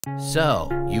So,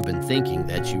 you've been thinking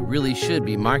that you really should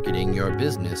be marketing your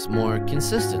business more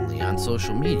consistently on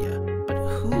social media, but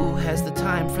who has the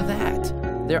time for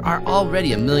that? There are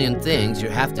already a million things you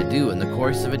have to do in the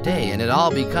course of a day, and it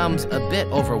all becomes a bit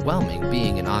overwhelming.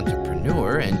 Being an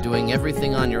entrepreneur and doing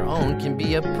everything on your own can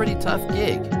be a pretty tough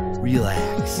gig.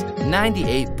 Relax.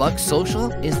 98 Bucks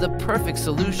Social is the perfect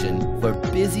solution for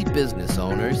busy business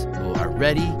owners who are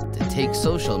ready to take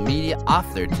social media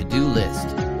off their to-do list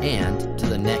and to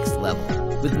the next level.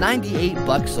 With 98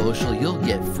 Bucks Social, you'll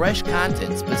get fresh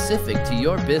content specific to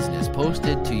your business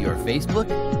posted to your Facebook,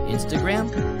 Instagram,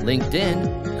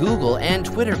 LinkedIn, Google, and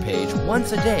Twitter page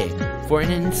once a day for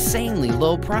an insanely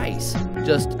low price,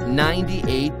 just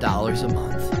 $98 a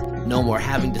month. No more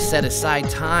having to set aside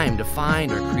time to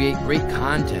find or create great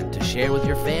content to share with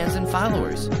your fans and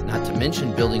followers, not to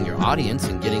mention building your audience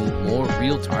and getting more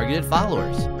real targeted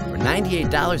followers. For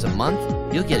 $98 a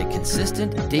month, you'll get a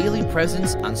consistent daily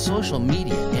presence on social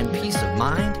media and peace of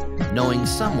mind knowing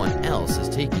someone else is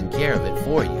taking care of it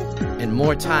for you, and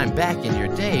more time back in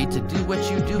your day to do what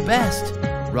you do best,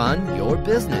 run your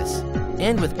business.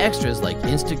 And with extras like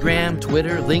Instagram,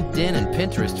 Twitter, LinkedIn, and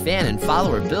Pinterest fan and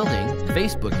follower building,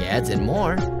 Facebook ads, and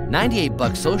more, 98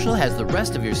 Bucks Social has the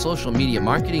rest of your social media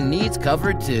marketing needs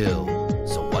covered too.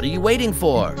 So what are you waiting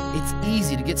for? It's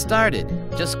easy to get started.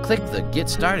 Just click the Get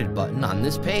Started button on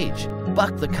this page.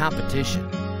 Buck the competition.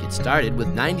 Get started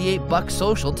with 98 Bucks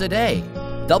Social today.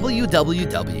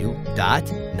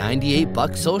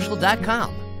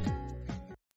 www.98buckssocial.com